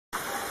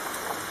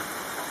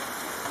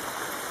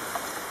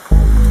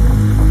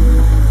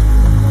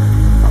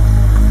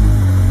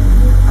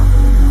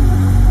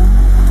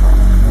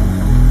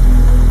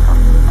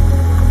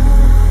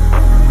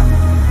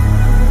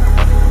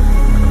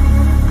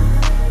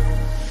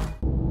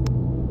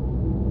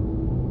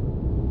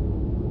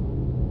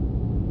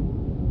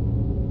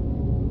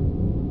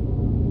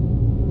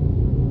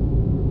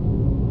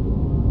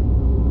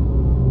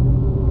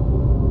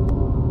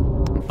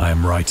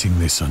am writing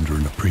this under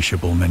an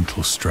appreciable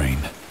mental strain,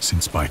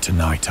 since by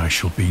tonight I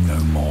shall be no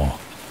more.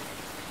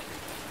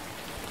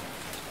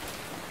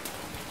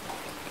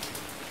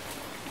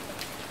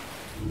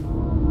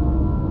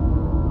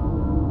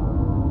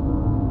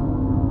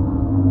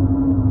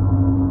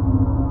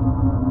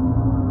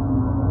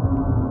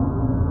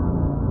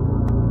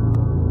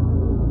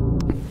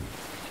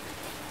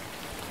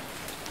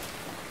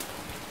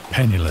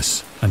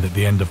 Penniless, and at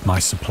the end of my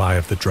supply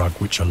of the drug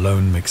which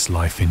alone makes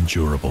life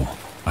endurable,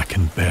 I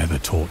can bear the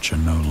torture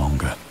no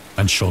longer,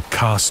 and shall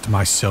cast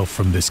myself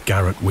from this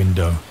garret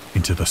window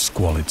into the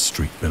squalid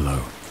street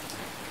below.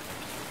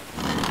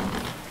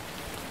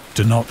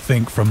 Do not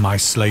think from my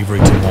slavery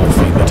to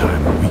morphine that I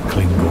am a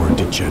weakling or a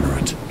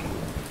degenerate.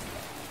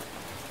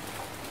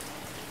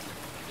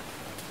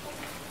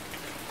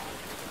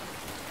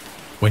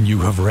 When you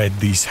have read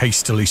these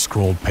hastily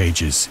scrawled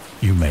pages,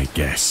 you may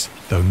guess,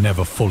 though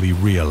never fully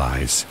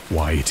realize,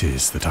 why it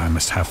is that I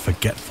must have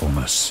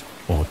forgetfulness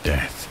or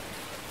death.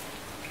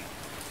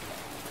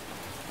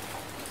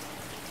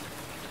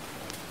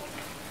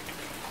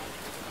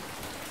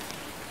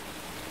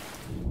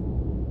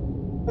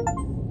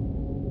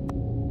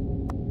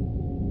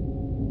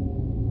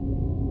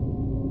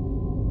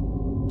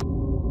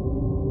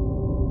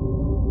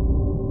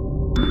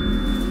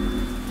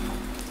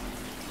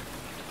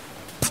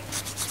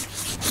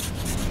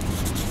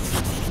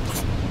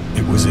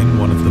 It was in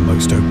one of the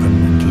most open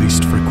and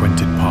least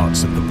frequented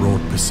parts of the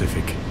broad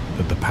Pacific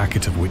that the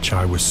packet of which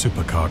I was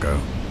supercargo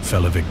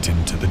fell a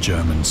victim to the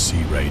German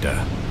sea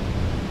raider.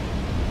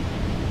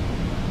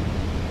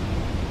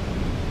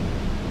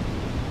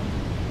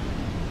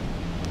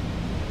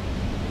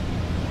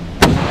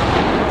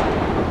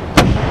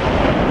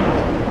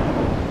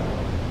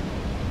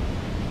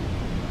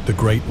 The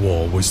Great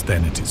War was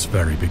then at its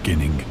very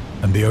beginning,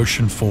 and the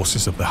ocean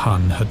forces of the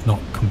Hun had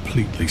not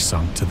completely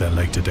sunk to their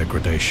later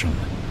degradation.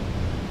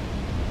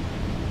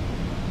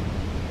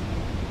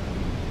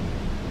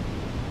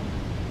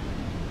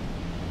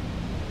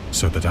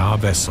 So that our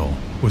vessel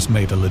was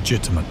made a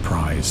legitimate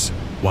prize,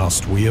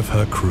 whilst we of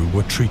her crew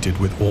were treated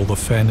with all the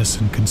fairness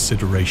and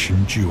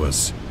consideration due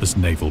us as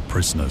naval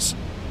prisoners.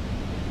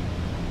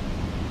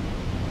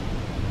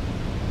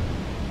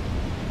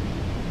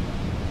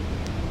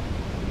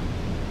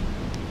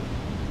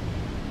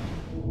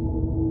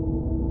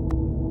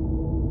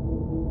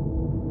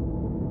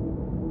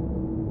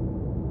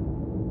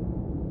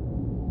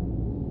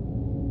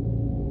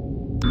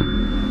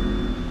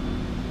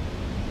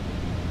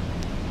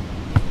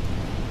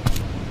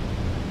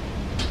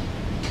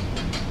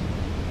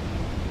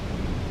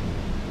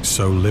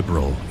 So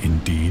liberal,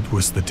 indeed,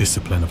 was the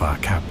discipline of our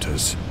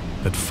captors,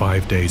 that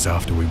 5 days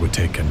after we were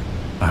taken,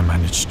 I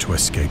managed to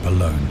escape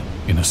alone,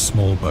 in a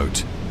small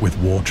boat, with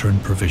water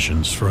and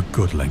provisions for a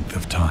good length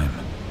of time.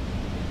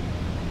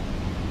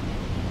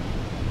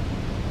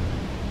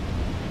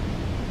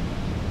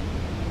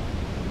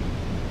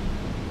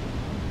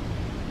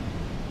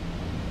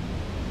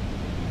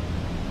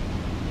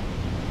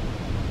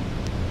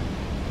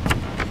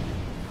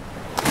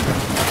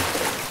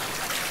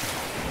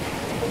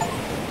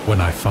 When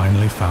I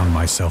finally found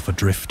myself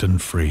adrift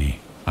and free,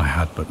 I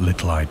had but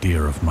little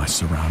idea of my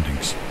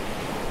surroundings.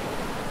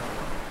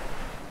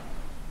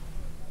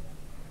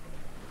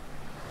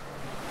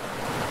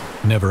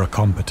 Never a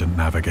competent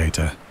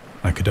navigator,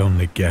 I could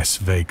only guess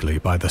vaguely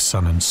by the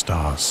sun and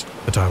stars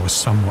that I was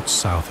somewhat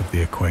south of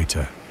the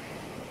equator.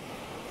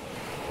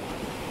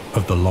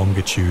 Of the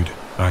longitude,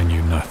 I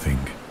knew nothing,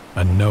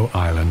 and no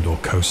island or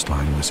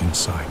coastline was in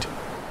sight.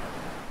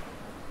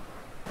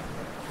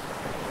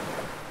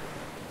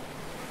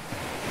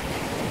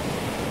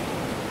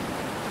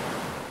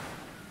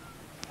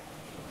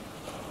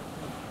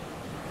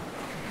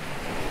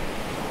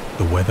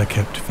 The weather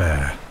kept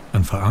fair,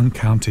 and for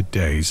uncounted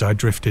days I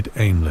drifted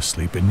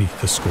aimlessly beneath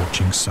the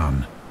scorching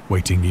sun,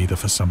 waiting either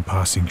for some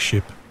passing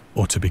ship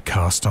or to be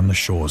cast on the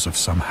shores of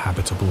some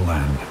habitable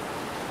land.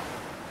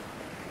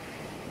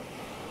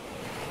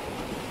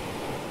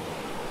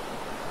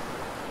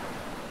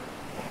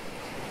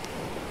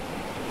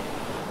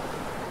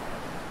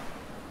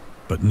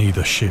 But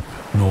neither ship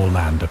nor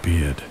land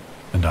appeared,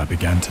 and I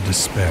began to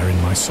despair in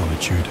my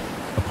solitude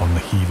upon the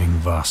heaving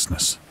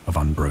vastness of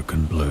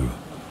unbroken blue.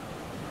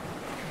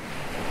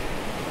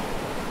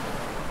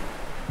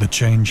 The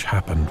change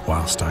happened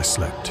whilst I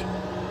slept.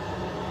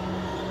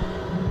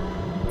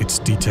 Its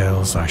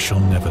details I shall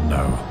never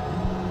know.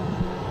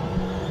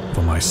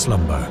 For my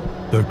slumber,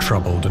 though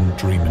troubled and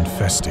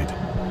dream-infested,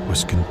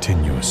 was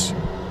continuous.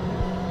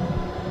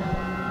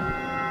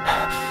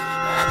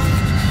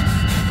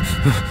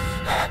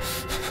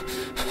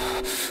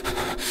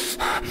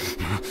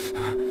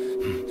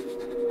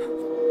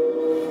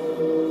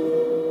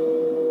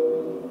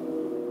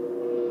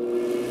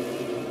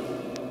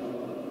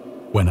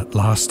 When at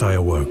last I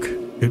awoke,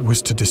 it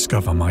was to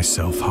discover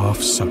myself half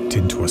sucked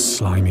into a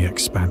slimy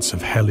expanse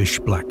of hellish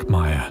black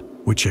mire,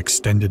 which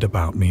extended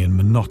about me in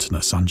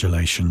monotonous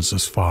undulations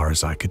as far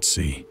as I could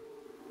see,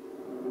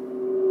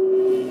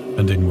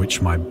 and in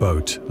which my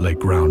boat lay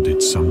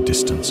grounded some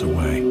distance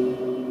away.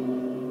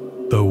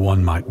 Though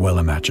one might well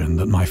imagine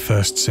that my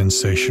first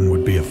sensation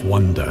would be of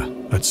wonder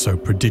at so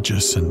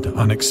prodigious and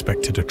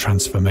unexpected a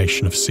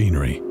transformation of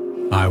scenery,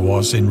 I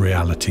was in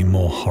reality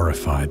more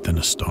horrified than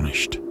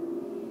astonished.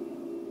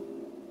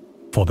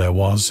 For there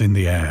was in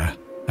the air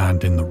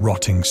and in the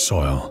rotting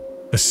soil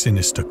a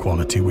sinister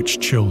quality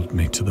which chilled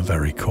me to the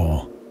very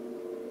core.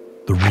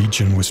 The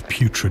region was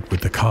putrid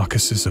with the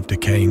carcasses of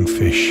decaying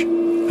fish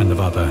and of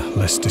other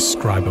less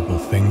describable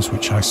things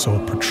which I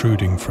saw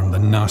protruding from the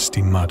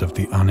nasty mud of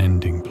the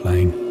unending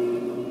plain.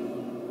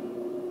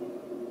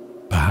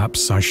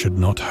 Perhaps I should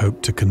not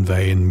hope to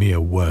convey in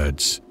mere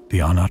words the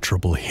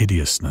unutterable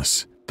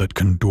hideousness that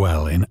can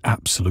dwell in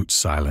absolute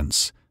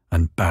silence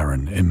and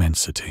barren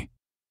immensity.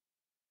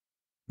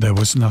 There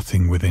was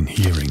nothing within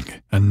hearing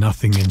and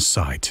nothing in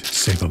sight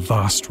save a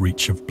vast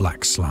reach of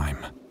black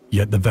slime.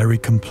 Yet the very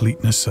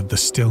completeness of the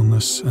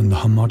stillness and the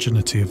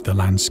homogeneity of the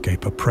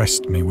landscape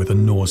oppressed me with a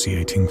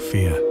nauseating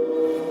fear.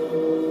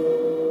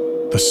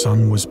 The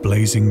sun was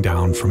blazing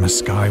down from a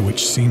sky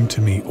which seemed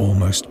to me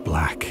almost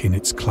black in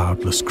its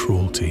cloudless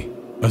cruelty,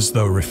 as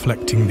though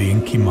reflecting the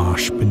inky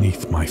marsh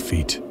beneath my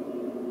feet.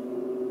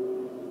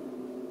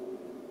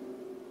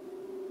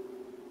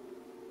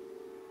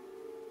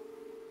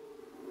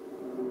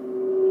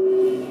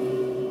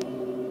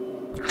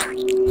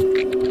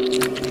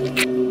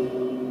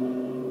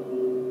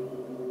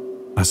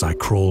 As I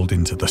crawled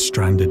into the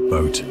stranded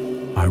boat,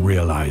 I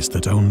realized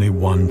that only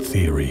one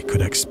theory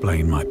could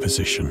explain my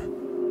position.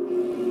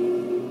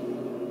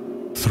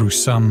 Through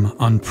some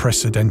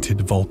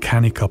unprecedented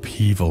volcanic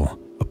upheaval,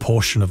 a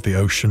portion of the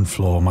ocean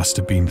floor must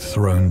have been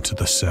thrown to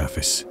the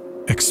surface,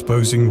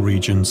 exposing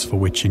regions for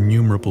which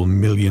innumerable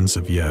millions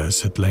of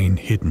years had lain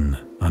hidden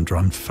under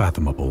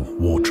unfathomable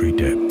watery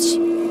depths.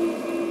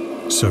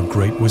 So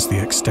great was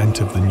the extent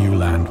of the new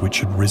land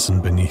which had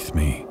risen beneath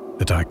me,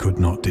 that I could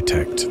not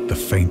detect the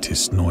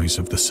faintest noise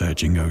of the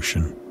surging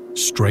ocean,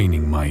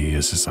 straining my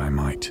ears as I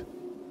might.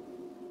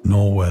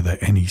 Nor were there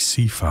any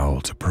seafowl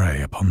to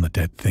prey upon the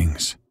dead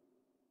things.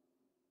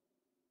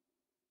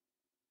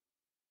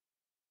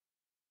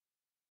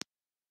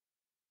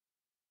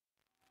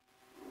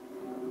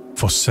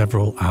 For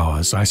several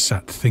hours I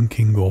sat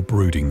thinking or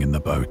brooding in the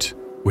boat,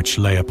 which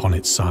lay upon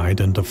its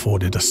side and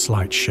afforded a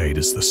slight shade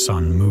as the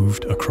sun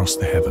moved across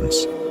the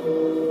heavens.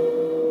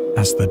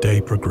 As the day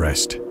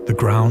progressed, the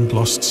ground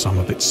lost some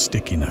of its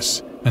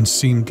stickiness and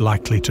seemed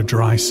likely to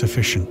dry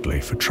sufficiently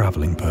for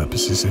traveling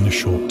purposes in a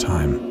short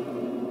time.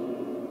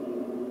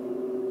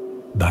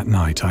 That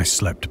night I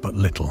slept but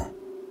little,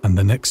 and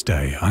the next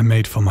day I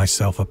made for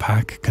myself a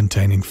pack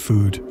containing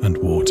food and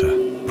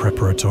water,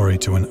 preparatory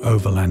to an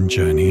overland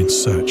journey in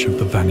search of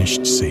the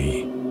vanished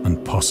sea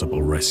and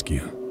possible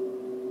rescue.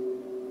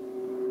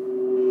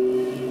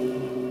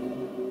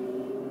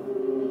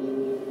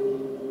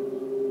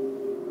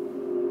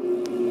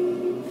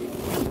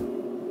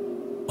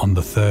 On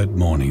the third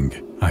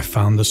morning, I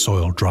found the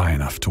soil dry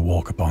enough to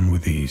walk upon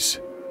with ease.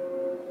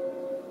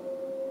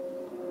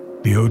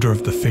 The odor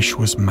of the fish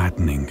was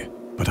maddening,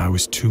 but I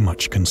was too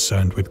much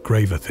concerned with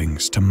graver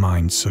things to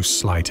mind so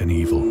slight an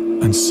evil,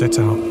 and set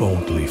out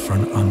boldly for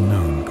an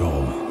unknown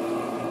goal.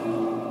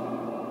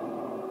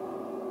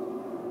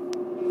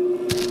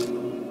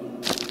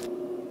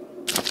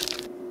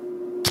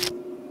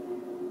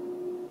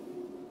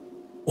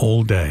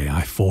 All day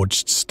I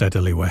forged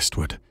steadily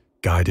westward,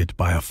 guided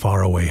by a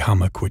faraway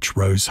hummock which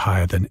rose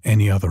higher than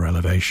any other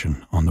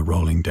elevation on the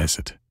rolling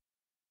desert.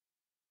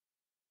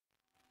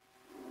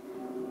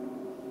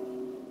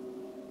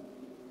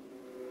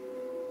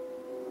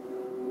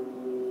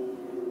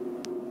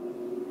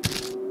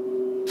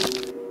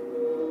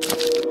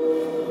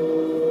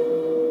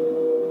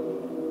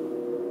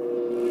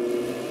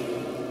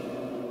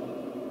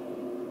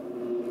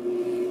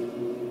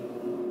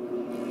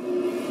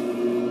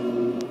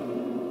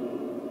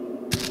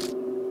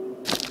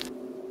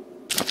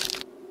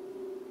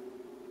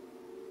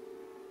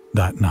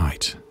 That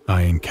night,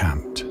 I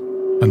encamped,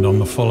 and on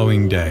the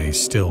following day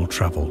still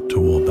travelled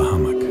toward the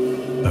hummock,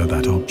 though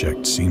that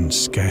object seemed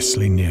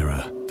scarcely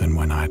nearer than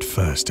when I had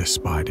first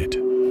espied it.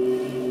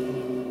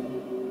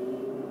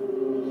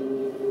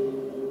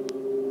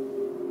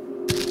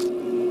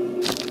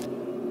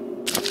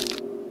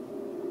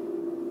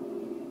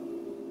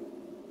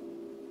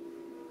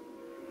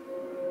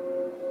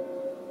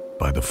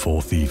 By the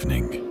fourth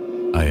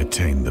evening, I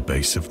attained the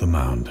base of the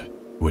mound,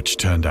 which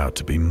turned out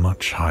to be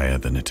much higher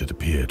than it had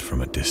appeared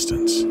from a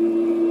distance,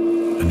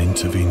 an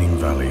intervening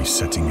valley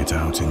setting it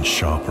out in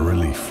sharper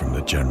relief from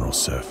the general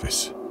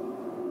surface.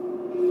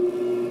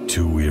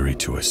 Too weary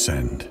to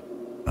ascend,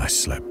 I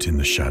slept in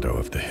the shadow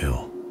of the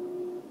hill.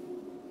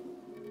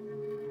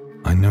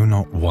 I know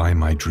not why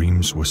my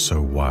dreams were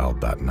so wild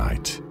that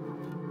night,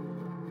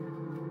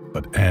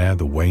 but ere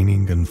the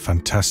waning and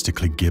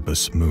fantastically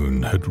gibbous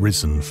moon had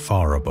risen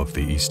far above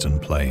the eastern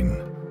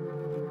plain,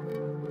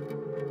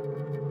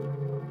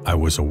 I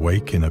was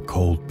awake in a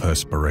cold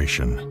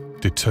perspiration,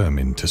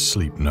 determined to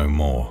sleep no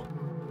more.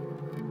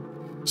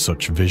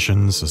 Such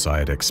visions as I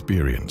had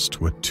experienced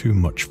were too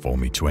much for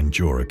me to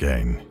endure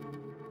again.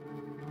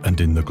 And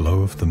in the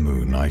glow of the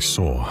moon I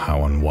saw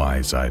how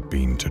unwise I had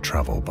been to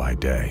travel by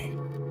day.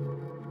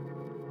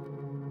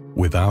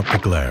 Without the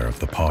glare of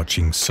the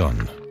parching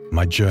sun,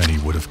 my journey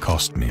would have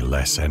cost me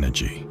less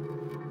energy.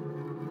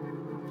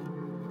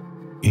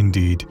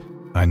 Indeed,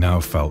 I now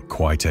felt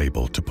quite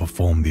able to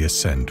perform the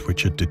ascent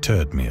which had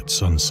deterred me at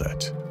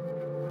sunset.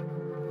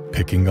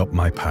 Picking up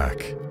my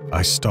pack,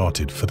 I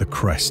started for the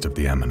crest of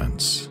the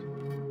eminence.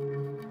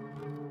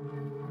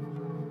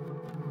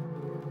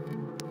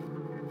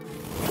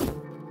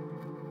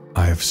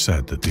 I have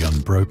said that the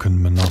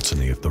unbroken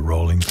monotony of the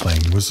rolling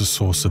plain was a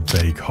source of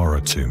vague horror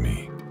to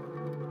me.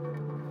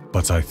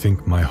 But I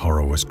think my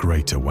horror was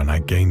greater when I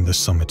gained the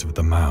summit of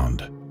the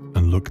mound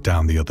and looked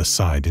down the other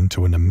side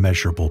into an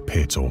immeasurable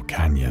pit or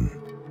canyon,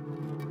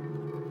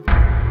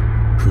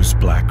 whose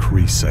black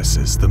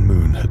recesses the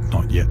moon had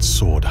not yet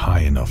soared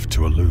high enough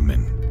to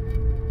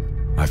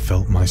illumine. I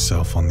felt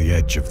myself on the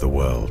edge of the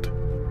world,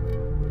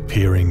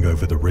 peering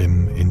over the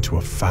rim into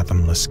a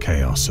fathomless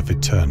chaos of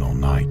eternal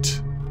night.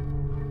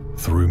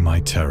 Through my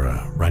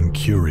terror ran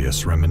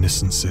curious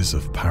reminiscences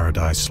of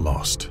Paradise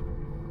Lost,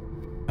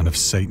 and of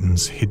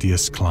Satan's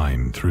hideous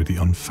climb through the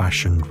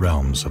unfashioned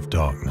realms of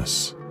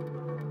darkness.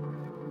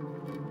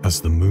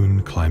 As the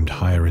moon climbed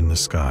higher in the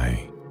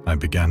sky, I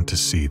began to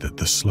see that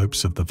the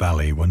slopes of the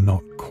valley were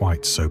not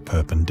quite so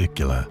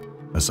perpendicular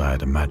as I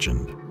had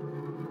imagined.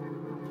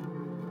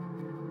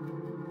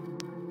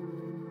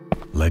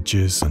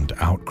 Ledges and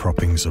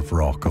outcroppings of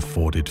rock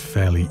afforded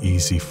fairly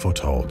easy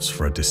footholds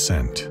for a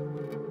descent,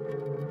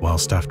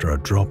 whilst after a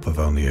drop of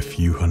only a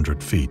few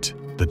hundred feet,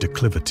 the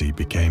declivity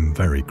became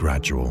very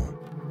gradual.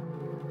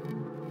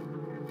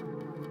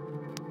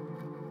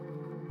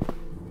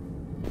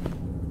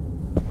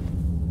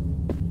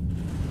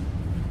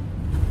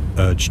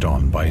 Urged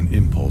on by an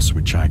impulse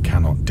which I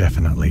cannot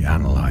definitely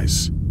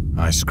analyze,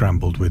 I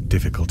scrambled with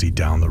difficulty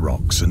down the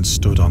rocks and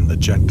stood on the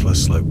gentler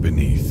slope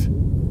beneath,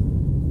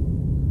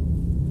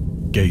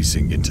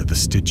 gazing into the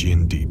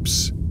Stygian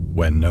deeps,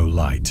 where no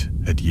light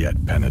had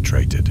yet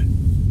penetrated.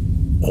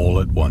 All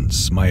at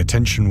once, my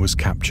attention was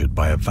captured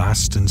by a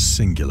vast and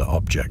singular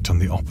object on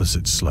the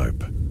opposite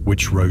slope,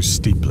 which rose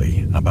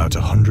steeply about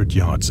 100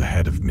 yards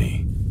ahead of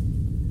me.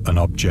 An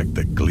object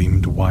that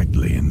gleamed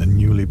whitely in the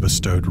newly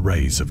bestowed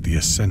rays of the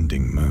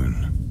ascending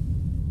moon.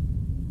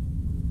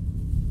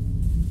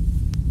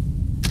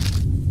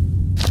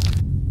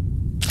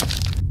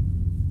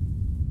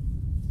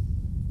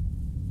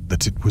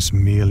 That it was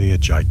merely a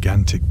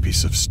gigantic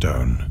piece of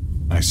stone,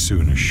 I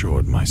soon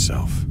assured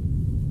myself.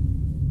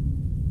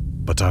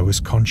 But I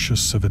was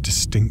conscious of a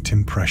distinct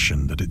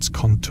impression that its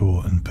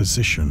contour and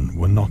position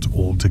were not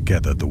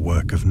altogether the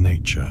work of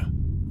nature.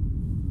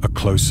 A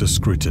closer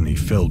scrutiny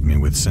filled me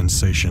with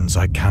sensations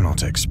I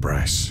cannot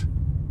express.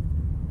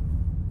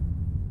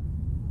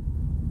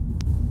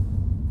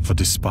 For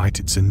despite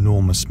its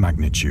enormous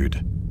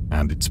magnitude,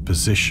 and its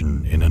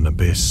position in an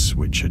abyss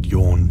which had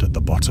yawned at the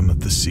bottom of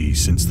the sea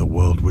since the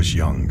world was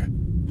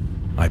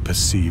young, I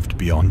perceived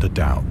beyond a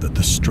doubt that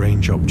the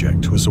strange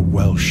object was a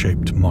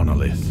well-shaped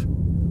monolith,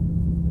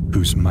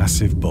 whose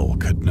massive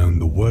bulk had known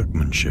the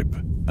workmanship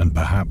and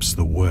perhaps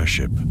the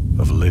worship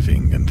of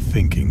living and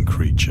thinking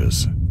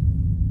creatures.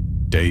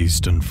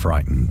 Dazed and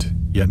frightened,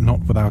 yet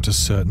not without a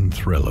certain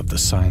thrill of the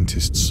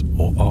scientist's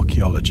or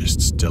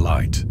archaeologist's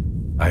delight,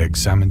 I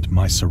examined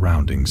my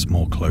surroundings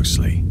more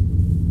closely.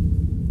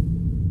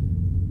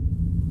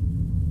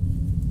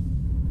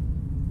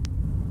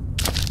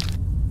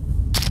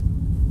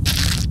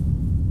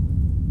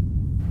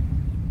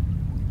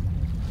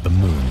 The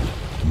moon,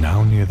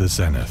 now near the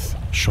zenith,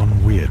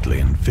 shone weirdly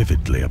and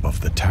vividly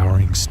above the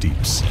towering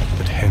steeps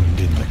that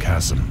hemmed in the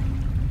chasm,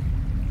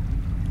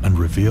 and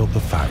revealed the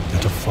fact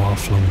that a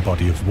far-flung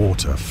body of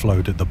water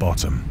flowed at the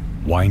bottom,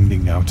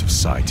 winding out of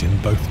sight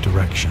in both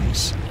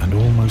directions and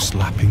almost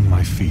lapping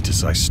my feet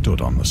as I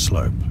stood on the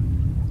slope.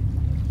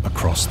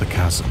 Across the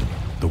chasm,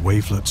 the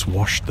wavelets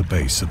washed the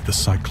base of the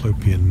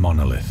cyclopean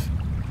monolith,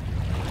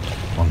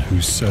 on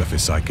whose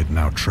surface I could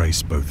now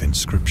trace both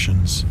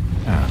inscriptions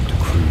and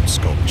crude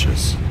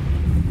sculptures.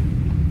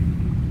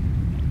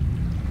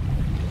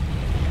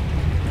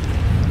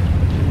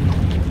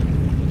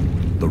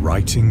 The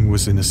writing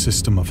was in a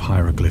system of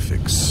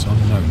hieroglyphics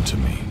unknown to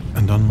me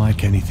and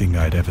unlike anything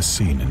I'd ever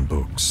seen in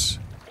books,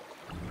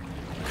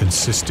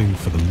 consisting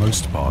for the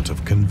most part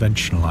of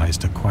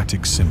conventionalized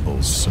aquatic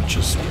symbols such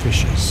as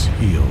fishes,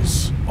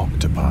 eels,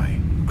 octopi,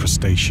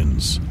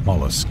 crustaceans,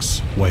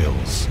 mollusks,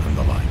 whales, and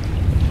the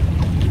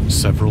like.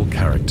 Several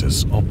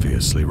characters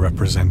obviously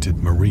represented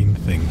marine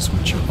things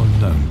which are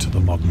unknown to the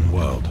modern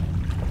world,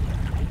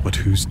 but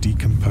whose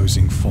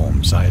decomposing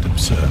forms I had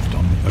observed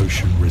on the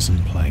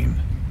ocean-risen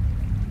plain.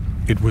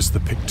 It was the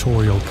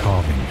pictorial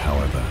carving,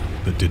 however,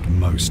 that did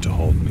most to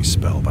hold me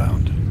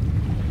spellbound.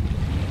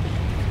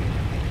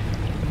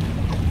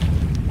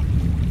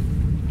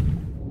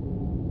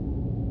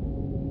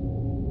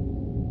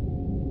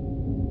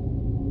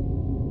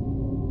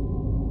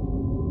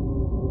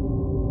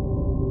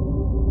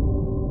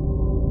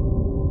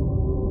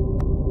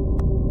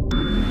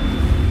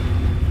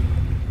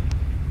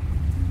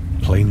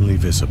 Plainly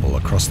visible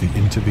across the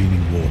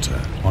intervening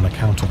water on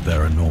account of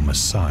their enormous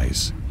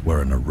size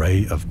were an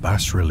array of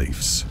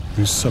bas-reliefs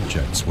whose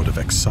subjects would have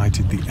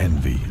excited the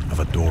envy of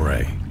a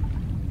doré.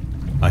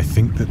 I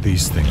think that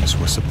these things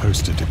were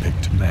supposed to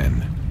depict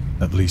men,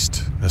 at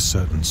least a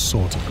certain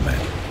sort of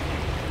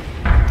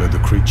men, though the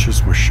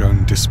creatures were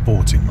shown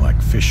disporting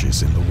like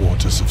fishes in the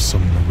waters of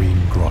some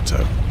marine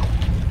grotto,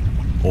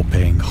 or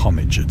paying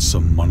homage at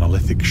some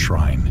monolithic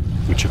shrine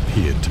which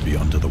appeared to be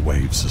under the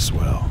waves as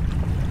well.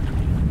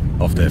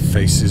 Of their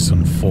faces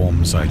and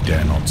forms I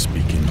dare not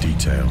speak in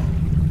detail,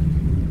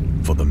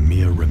 for the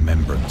mere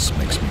remembrance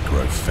makes me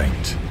grow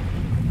faint.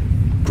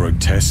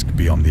 Grotesque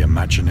beyond the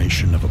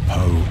imagination of a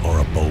Poe or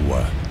a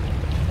Bulwer.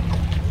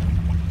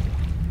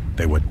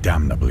 They were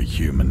damnably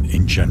human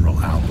in general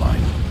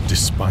outline,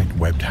 despite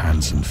webbed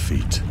hands and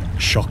feet,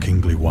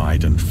 shockingly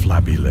wide and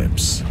flabby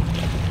lips,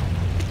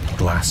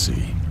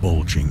 glassy,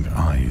 bulging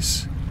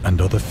eyes, and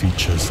other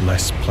features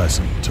less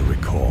pleasant to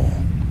recall.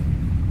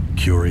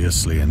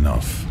 Curiously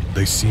enough,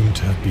 they seem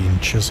to have been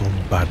chiseled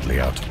badly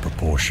out of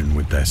proportion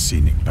with their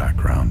scenic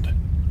background.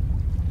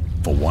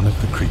 For one of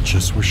the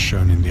creatures was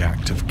shown in the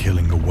act of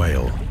killing a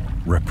whale,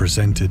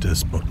 represented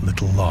as but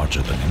little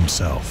larger than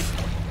himself.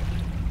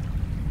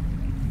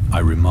 I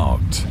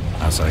remarked,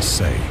 as I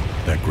say,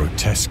 their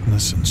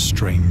grotesqueness and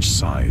strange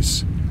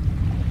size,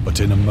 but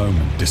in a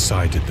moment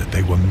decided that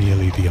they were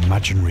merely the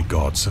imaginary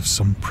gods of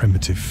some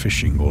primitive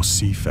fishing or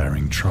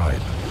seafaring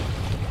tribe.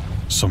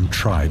 Some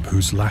tribe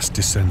whose last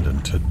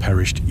descendant had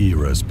perished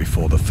eras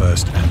before the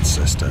first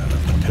ancestor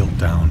of the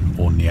Piltdown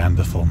or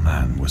Neanderthal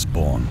man was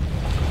born.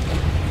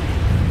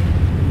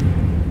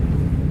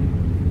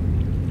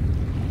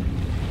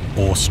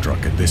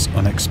 Awestruck at this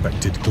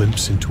unexpected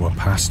glimpse into a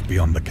past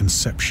beyond the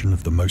conception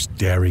of the most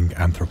daring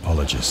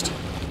anthropologist,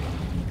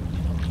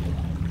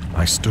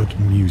 I stood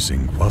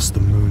musing whilst the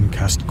moon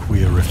cast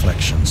queer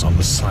reflections on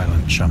the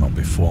silent channel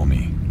before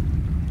me.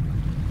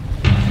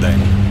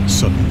 Then,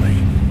 suddenly,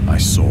 I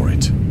saw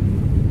it.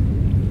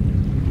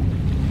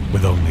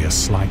 With only a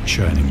slight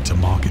churning to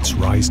mark its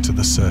rise to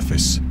the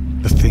surface,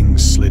 the thing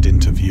slid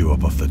into view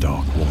above the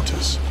dark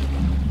waters.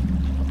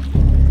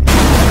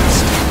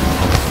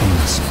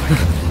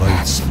 Fiend-like and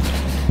loathsome,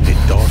 it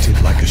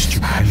darted like a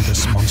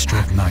stupendous monster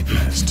of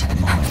nightmares to the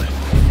monolith,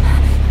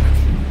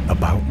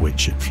 about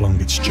which it flung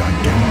its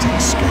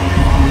gigantic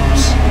scaly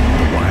arms,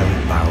 the while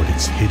it bowed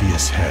its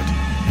hideous head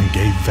and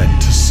gave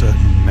vent to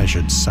certain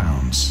measured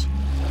sounds.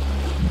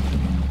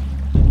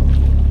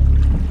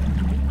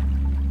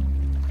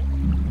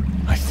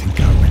 I think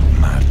I went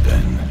mad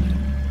then.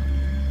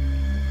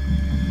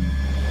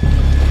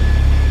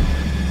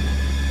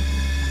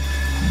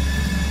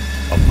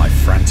 Of my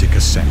frantic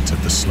ascent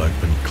of the slope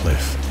and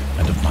cliff,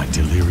 and of my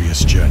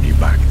delirious journey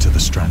back to the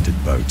stranded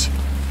boat,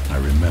 I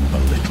remember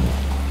little.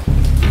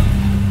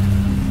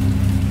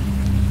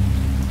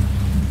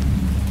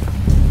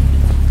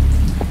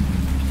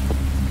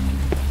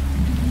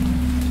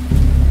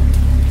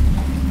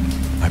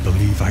 I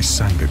believe I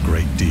sang a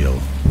great deal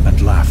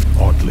and laughed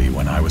oddly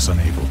when I was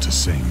unable to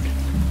sing.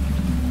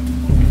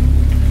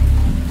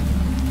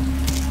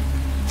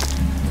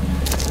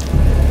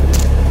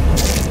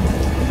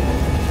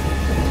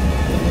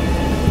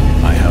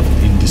 I have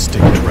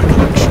indistinct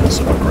recollections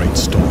of a great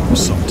storm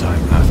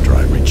sometime after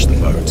I reached the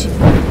boat.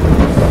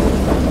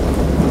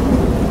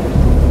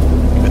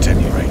 At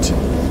any rate,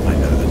 I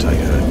know that I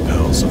heard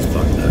pearls of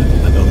thunder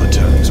and other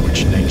tones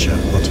which nature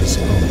utters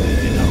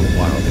only in her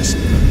wildest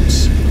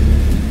moods.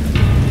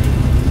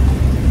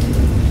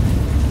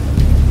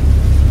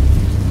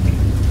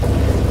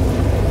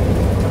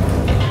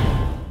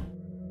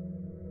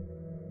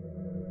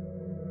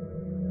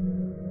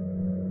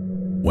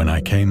 When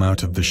I came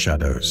out of the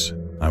shadows,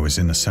 I was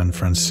in a San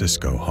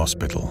Francisco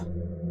hospital,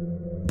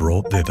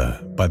 brought thither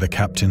by the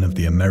captain of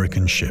the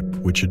American ship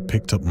which had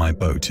picked up my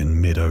boat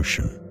in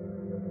mid-ocean.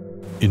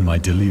 In my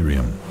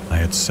delirium, I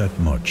had said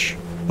much,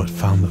 but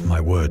found that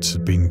my words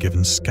had been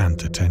given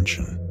scant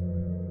attention.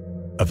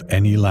 Of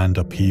any land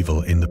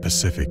upheaval in the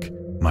Pacific,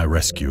 my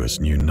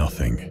rescuers knew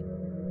nothing,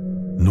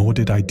 nor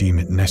did I deem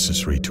it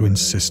necessary to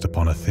insist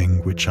upon a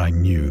thing which I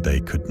knew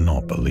they could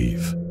not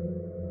believe.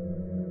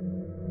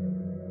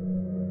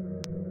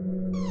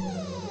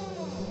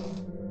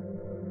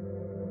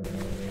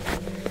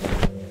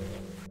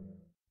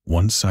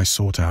 Once I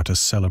sought out a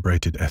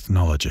celebrated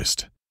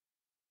ethnologist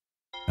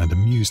and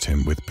amused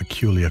him with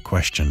peculiar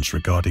questions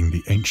regarding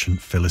the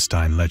ancient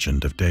Philistine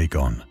legend of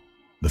Dagon,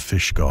 the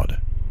fish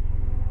god.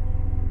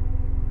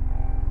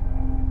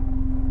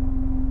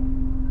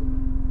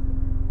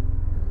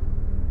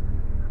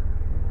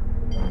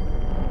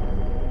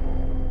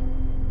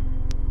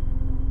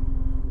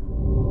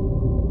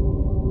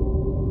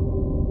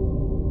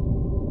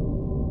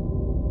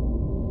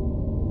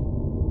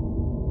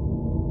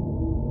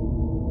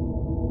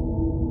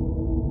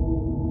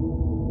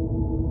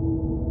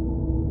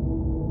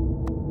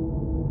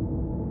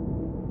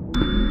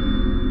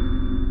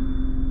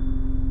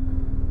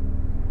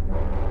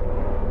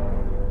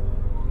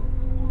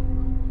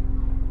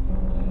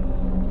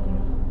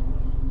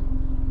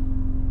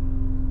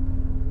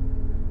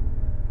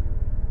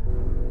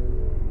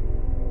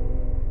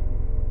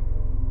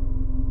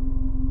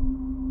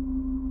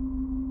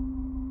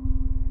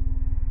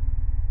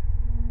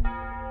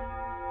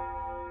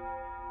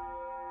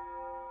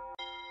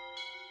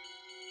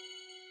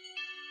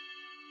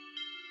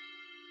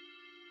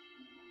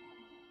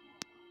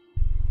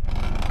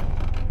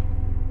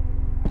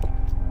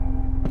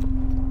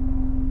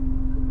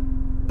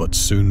 But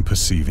soon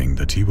perceiving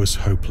that he was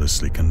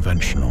hopelessly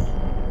conventional,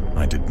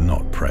 I did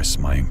not press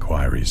my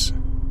inquiries.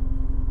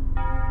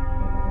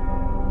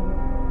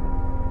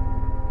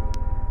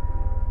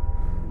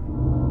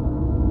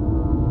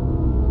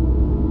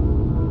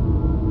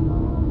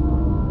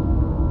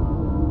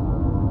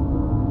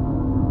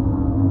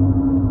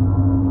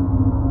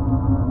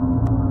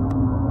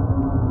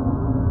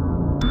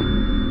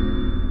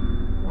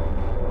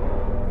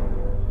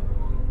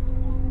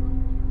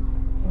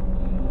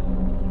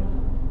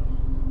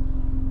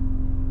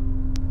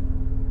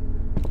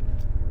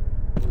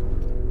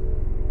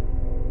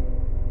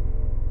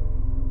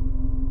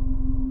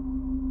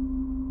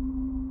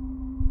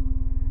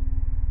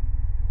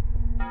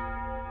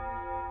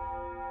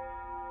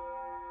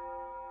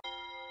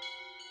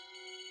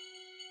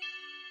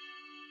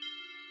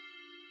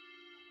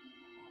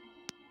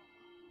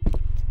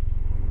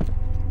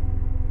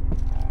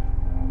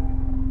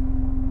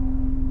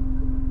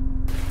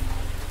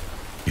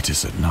 It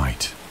is at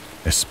night,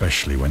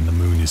 especially when the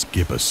moon is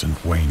gibbous and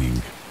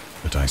waning,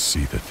 that I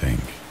see the thing.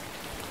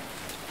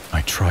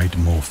 I tried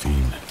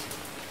morphine,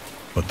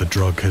 but the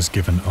drug has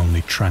given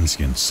only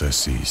transient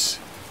surcease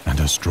and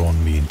has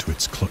drawn me into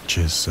its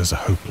clutches as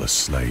a hopeless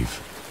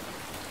slave.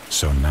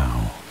 So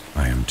now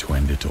I am to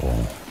end it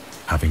all,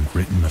 having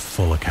written a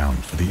full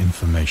account for the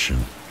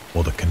information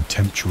or the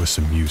contemptuous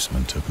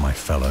amusement of my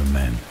fellow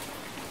men.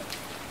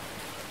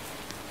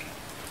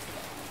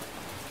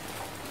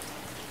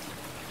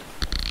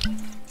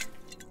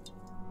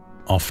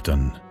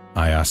 Often,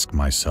 I ask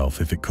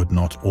myself if it could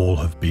not all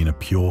have been a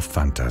pure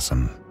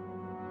phantasm,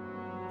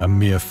 a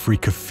mere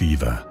freak of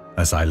fever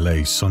as I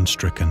lay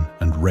sun-stricken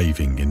and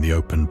raving in the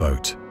open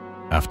boat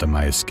after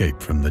my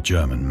escape from the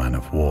German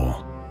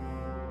man-of-war.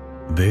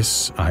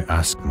 This I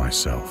ask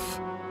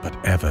myself, but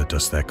ever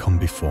does there come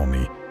before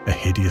me a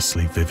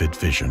hideously vivid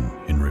vision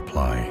in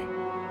reply.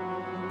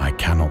 I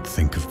cannot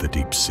think of the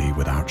deep sea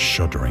without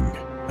shuddering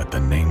at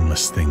the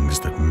nameless things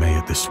that may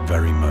at this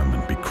very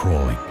moment be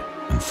crawling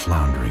and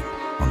floundering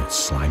on its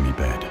slimy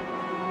bed,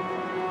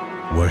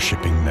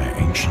 worshipping their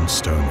ancient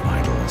stone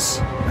idols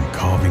and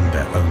carving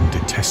their own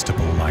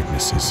detestable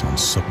likenesses on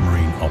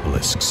submarine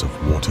obelisks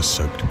of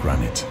water-soaked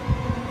granite.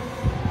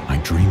 I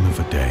dream of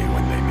a day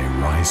when they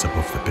may rise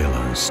above the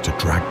billows to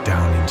drag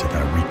down into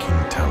their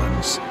reeking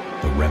talons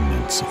the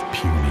remnants of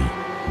puny,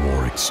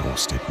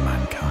 war-exhausted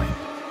mankind.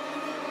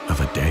 Of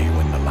a day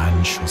when the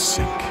land shall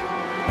sink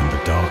and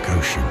the dark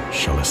ocean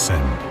shall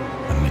ascend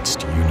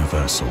amidst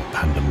universal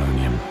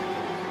pandemonium.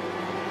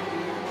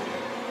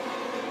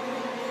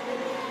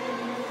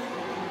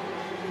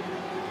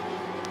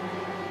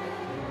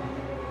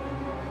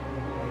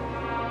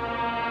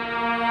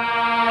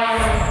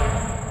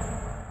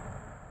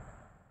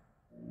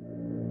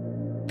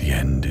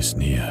 Is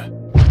near.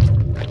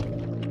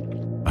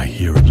 I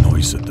hear a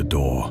noise at the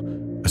door,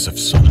 as of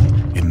some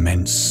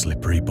immense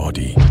slippery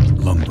body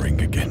lumbering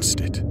against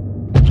it.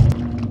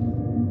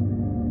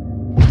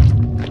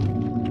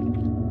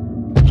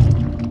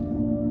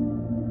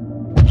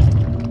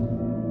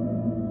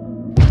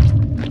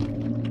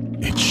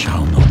 It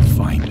shall not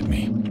find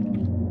me.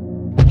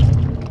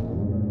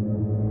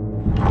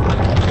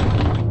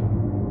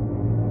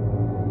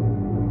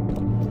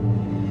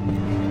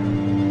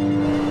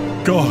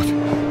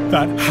 God!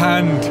 That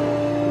hand!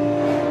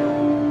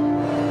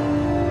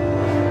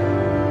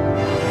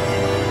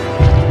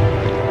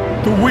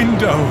 The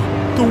window!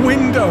 The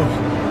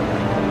window!